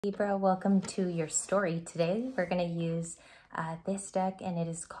Libra, welcome to your story. Today we're going to use this deck, and it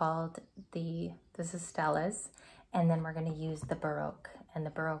is called this is Stella's, and then we're going to use the Baroque, and the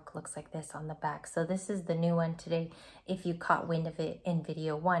Baroque looks like this on the back. So this is the new one today if you caught wind of it in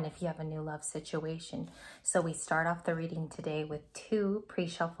video 1, if you have a new love situation. So we start off the reading today with 2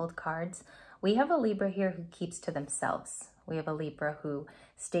 pre-shuffled cards. We have a Libra here who keeps to themselves. We have a Libra who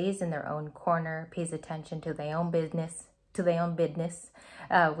stays in their own corner, pays attention to their own business,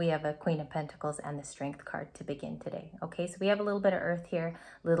 we have a Queen of Pentacles and the Strength card to begin today. Okay, so we have a little bit of earth here,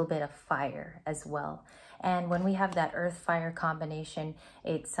 a little bit of fire as well. And when we have that earth-fire combination,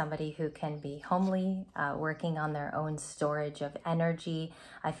 it's somebody who can be homely, working on their own storage of energy.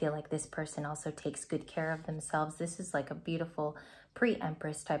 I feel like this person also takes good care of themselves. This is like a beautiful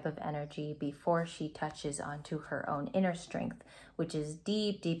pre-Empress type of energy before she touches onto her own inner strength, which is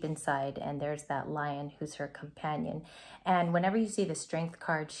deep, deep inside. And there's that lion who's her companion. And whenever you see the Strength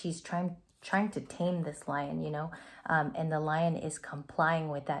card, she's trying to tame this lion, and the lion is complying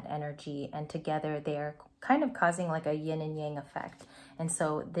with that energy, and together they are kind of causing like a yin and yang effect. And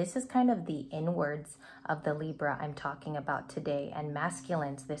so this is kind of the inwards of the Libra I'm talking about today. And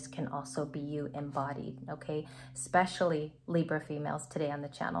masculines, this can also be you embodied, okay? Especially Libra females today on the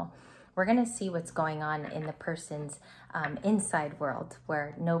channel. We're going to see what's going on in the person's inside world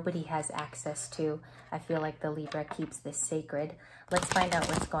where nobody has access to. I feel like the Libra keeps this sacred. Let's find out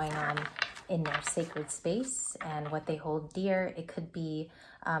what's going on in their sacred space and what they hold dear. It could be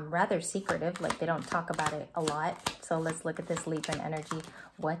rather secretive, like they don't talk about it a lot. So let's look at this Libra energy.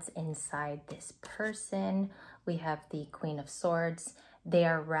 What's inside this person? We have the Queen of Swords. They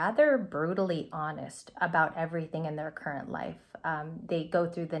are rather brutally honest about everything in their current life. They go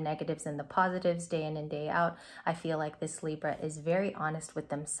through the negatives and the positives day in and day out. I feel like this Libra is very honest with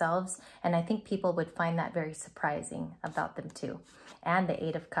themselves, and I think people would find that very surprising about them too. And the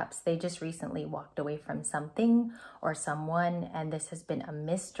 8 of Cups, they just recently walked away from something or someone, and this has been a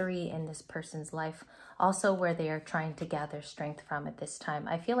mystery in this person's life, also where they are trying to gather strength from at this time.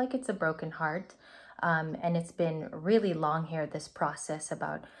 I feel like it's a broken heart. And it's been really long here, this process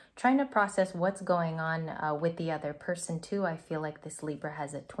about trying to process what's going on with the other person too. I feel like this Libra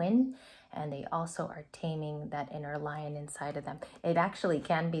has a twin, and they also are taming that inner lion inside of them. It actually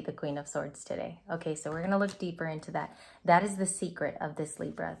can be the Queen of Swords today. Okay, so we're going to look deeper into that. That is the secret of this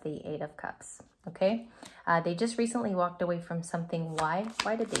Libra, the 8 of Cups. Okay, they just recently walked away from something. Why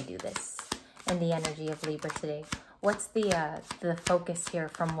did they do this in the energy of Libra today? What's the focus here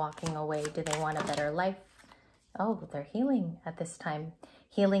from walking away? Do they want a better life? Oh, they're healing at this time.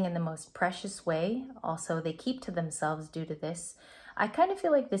 Healing in the most precious way. Also, they keep to themselves due to this. I kind of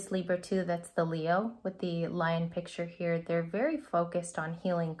feel like this Libra too, that's the Leo with the lion picture here. They're very focused on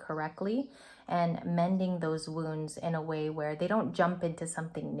healing correctly and mending those wounds in a way where they don't jump into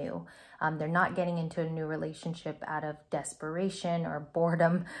something new. They're not getting into a new relationship out of desperation or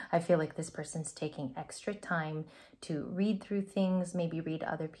boredom. I feel like this person's taking extra time to read through things, maybe read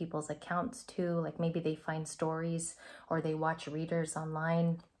other people's accounts too. Like maybe they find stories or they watch readers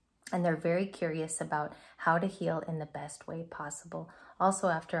online. And they're very curious about how to heal in the best way possible, also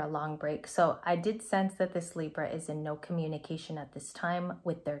after a long break. So I did sense that this Libra is in no communication at this time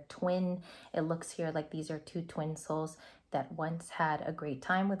with their twin. It looks here like these are 2 twin souls that once had a great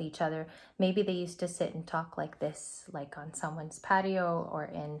time with each other. Maybe they used to sit and talk like this, like on someone's patio or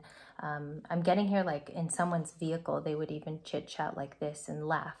in, I'm getting here like in someone's vehicle. They would even chit chat like this and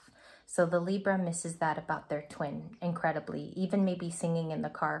laugh. So the Libra misses that about their twin incredibly, even maybe singing in the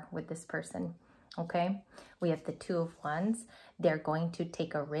car with this person, okay? We have the 2 of Wands. They're going to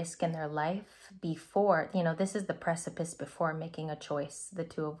take a risk in their life before, this is the precipice before making a choice, the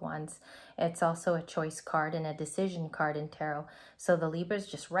 2 of Wands. It's also a choice card and a decision card in tarot. So the Libra's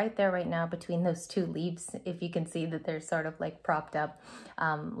just right there right now between those 2 leaves, if you can see that they're sort of like propped up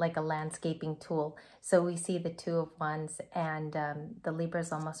like a landscaping tool. So we see the 2 of Wands, and the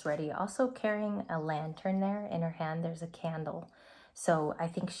Libra's almost ready. Also carrying a lantern there in her hand. There's a candle. So I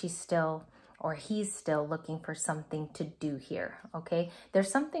think she's still, or he's still looking for something to do here, okay?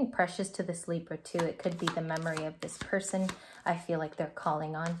 There's something precious to this Libra too. It could be the memory of this person. I feel like they're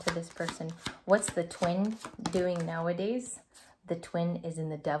calling on to this person. What's the twin doing nowadays? The twin is in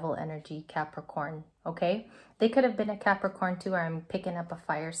the devil energy, Capricorn, okay? They could have been a Capricorn too, or I'm picking up a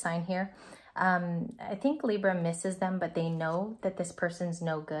fire sign here. I think Libra misses them, but they know that this person's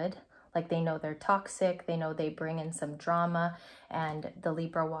no good. Like they know they're toxic, they know they bring in some drama, and the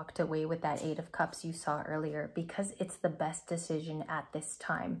Libra walked away with that 8 of Cups you saw earlier because it's the best decision at this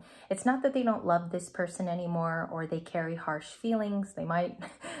time. It's not that they don't love this person anymore or they carry harsh feelings. They might.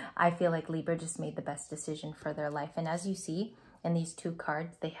 I feel like Libra just made the best decision for their life. And as you see, and these two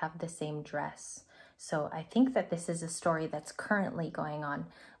cards, they have the same dress. So I think that this is a story that's currently going on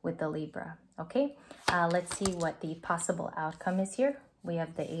with the Libra. Okay, let's see what the possible outcome is here. We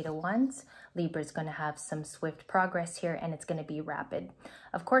have the Eight of Wands. Libra's going to have some swift progress here, and it's going to be rapid.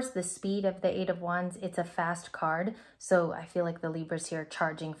 Of course, the speed of the Eight of Wands, it's a fast card, so I feel like the Libra's here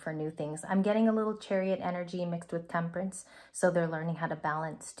charging for new things. I'm getting a little Chariot energy mixed with Temperance, so they're learning how to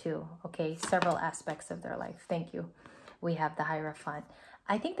balance too, okay? Several aspects of their life. Thank you. We have the Hierophant.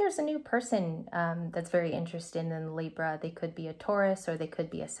 I think there's a new person that's very interested in Libra. They could be a Taurus or they could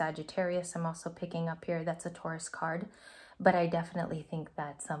be a Sagittarius. I'm also picking up here that's a Taurus card. But I definitely think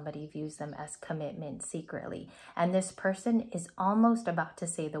that somebody views them as commitment secretly. And this person is almost about to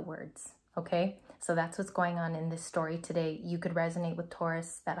say the words, okay? So that's what's going on in this story today. You could resonate with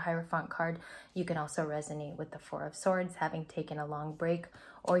Taurus, that Hierophant card. You can also resonate with the Four of Swords, having taken a long break,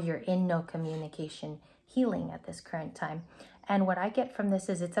 or you're in no communication, healing at this current time. And what I get from this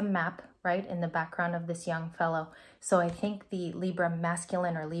is it's a map, right, in the background of this young fellow. So I think the Libra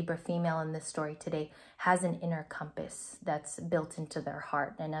masculine or Libra female in this story today has an inner compass that's built into their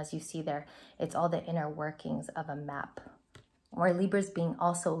heart. And as you see there, it's all the inner workings of a map. Or Libra's being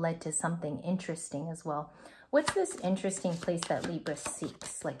also led to something interesting as well. What's this interesting place that Libra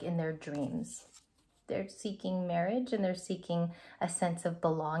seeks, like in their dreams? They're seeking marriage and they're seeking a sense of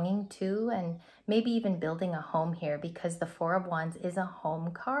belonging to, and maybe even building a home here, because the Four of Wands is a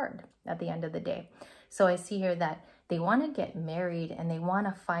home card at the end of the day. So I see here that they want to get married and they want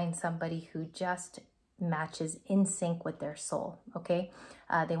to find somebody who just matches in sync with their soul, okay?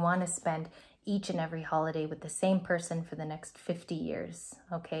 They want to spend each and every holiday with the same person for the next 50 years,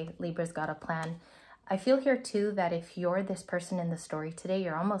 okay? Libra's got a plan. I feel here too that if you're this person in the story today,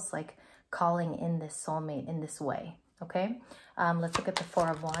 you're almost like calling in this soulmate in this way, okay? Let's look at the Four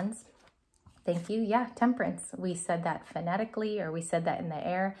of Wands. Thank you. Yeah, Temperance. We said that phonetically, or we said that in the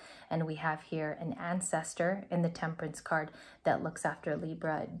air, and we have here an ancestor in the Temperance card that looks after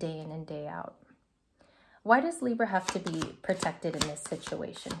Libra day in and day out. Why does Libra have to be protected in this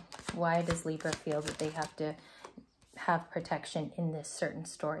situation? Why does Libra feel that they have to have protection in this certain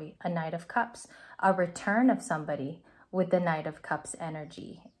story? A Knight of Cups, a return of somebody with the Knight of Cups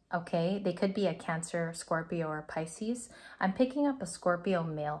energy. Okay, they could be a Cancer, Scorpio, or Pisces. I'm picking up a Scorpio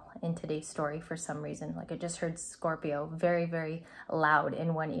male in today's story for some reason. Like I just heard Scorpio very, very loud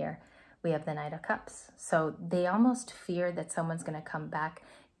in one ear. We have the Knight of Cups. So they almost fear that someone's going to come back,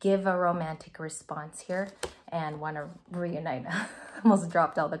 give a romantic response here, and want to reunite. Almost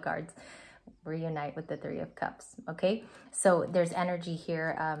dropped all the cards. Reunite with the Three of Cups, okay? So there's energy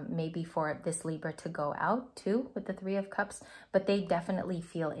here, maybe for this Libra to go out too with the Three of Cups, but they definitely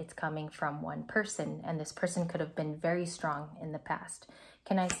feel it's coming from one person, and this person could have been very strong in the past.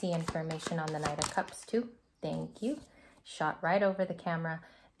 Can I see information on the Knight of Cups too? Thank you. Shot right over the camera.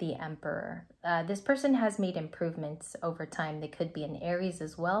 The Emperor. This person has made improvements over time. They could be an Aries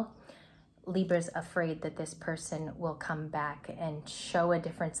as well. Libra's afraid that this person will come back and show a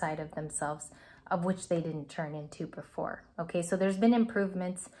different side of themselves, of which they didn't turn into before. Okay, so there's been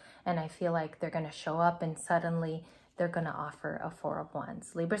improvements, and I feel like they're going to show up and suddenly they're going to offer a Four of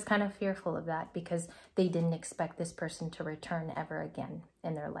Wands. Libra's kind of fearful of that because they didn't expect this person to return ever again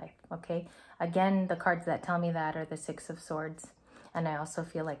in their life. Okay, again, the cards that tell me that are the Six of Swords. And I also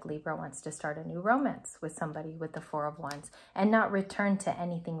feel like Libra wants to start a new romance with somebody with the Four of Wands and not return to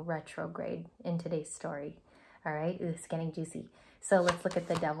anything retrograde in today's story. All right, it's getting juicy. So let's look at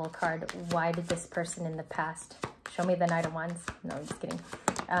the Devil card. Why did this person in the past show me the Knight of Wands? No, I'm just kidding.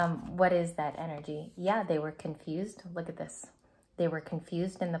 What is that energy? Yeah, they were confused. Look at this. They were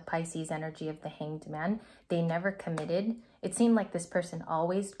confused in the Pisces energy of the Hanged Man. They never committed. It seemed like this person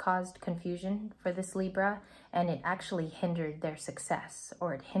always caused confusion for this Libra, and it actually hindered their success,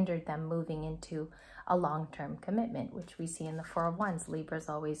 or it hindered them moving into a long-term commitment, which we see in the Four of Wands. Libra's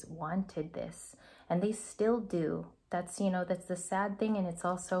always wanted this, and they still do. That's, you know, that's the sad thing, and it's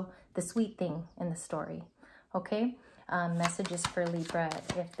also the sweet thing in the story, okay? Messages for Libra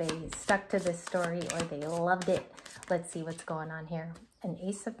if they stuck to this story or they loved it. Let's see what's going on here. An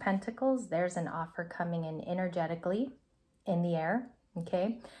Ace of Pentacles. There's an offer coming in energetically in the air,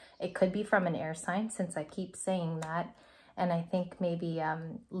 okay? It could be from an air sign, since I keep saying that. And I think maybe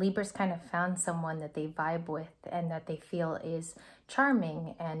Libra's kind of found someone that they vibe with and that they feel is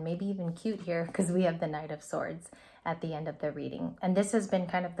charming and maybe even cute here, because we have the Knight of Swords at the end of the reading. And this has been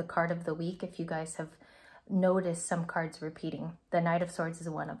kind of the card of the week. If you guys have noticed some cards repeating, the Knight of Swords is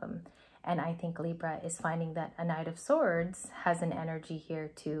one of them. And I think Libra is finding that a Knight of Swords has an energy here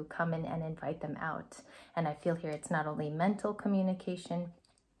to come in and invite them out. And I feel here it's not only mental communication,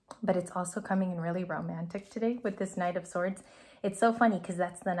 but it's also coming in really romantic today with this Knight of Swords. It's so funny because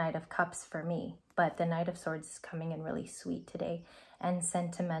that's the Knight of Cups for me, but the Knight of Swords is coming in really sweet today and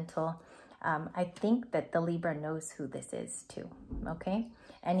sentimental. I think that the Libra knows who this is too, okay?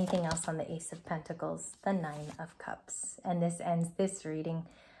 Anything else on the Ace of Pentacles? The Nine of Cups. And this ends this reading.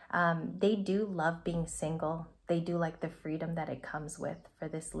 They do love being single. They do like the freedom that it comes with for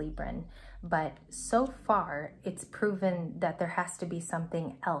this Libran. But so far, it's proven that there has to be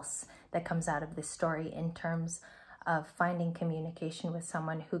something else that comes out of this story in terms of finding communication with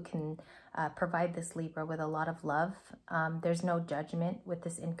someone who can provide this Libra with a lot of love. There's no judgment with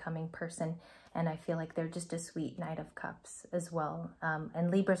this incoming person, and I feel like they're just a sweet Knight of Cups as well.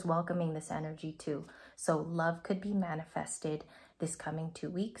 And Libra's welcoming this energy too. So love could be manifested this coming 2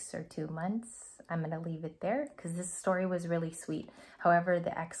 weeks or 2 months. I'm going to leave it there because this story was really sweet. However,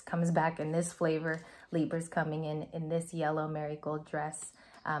 the ex comes back in this flavor. Libra's coming in this yellow marigold dress.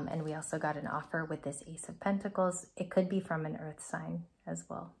 And we also got an offer with this Ace of Pentacles. It could be from an earth sign as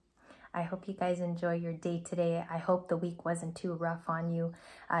well. I hope you guys enjoy your day today. I hope the week wasn't too rough on you.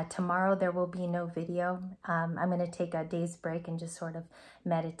 Tomorrow there will be no video. I'm going to take a day's break and just sort of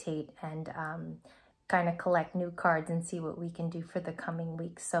meditate and kind of collect new cards and see what we can do for the coming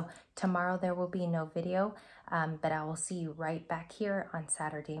weeks. So tomorrow there will be no video, but I will see you right back here on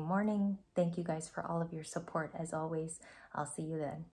Saturday morning. Thank you guys for all of your support as always. I'll see you then.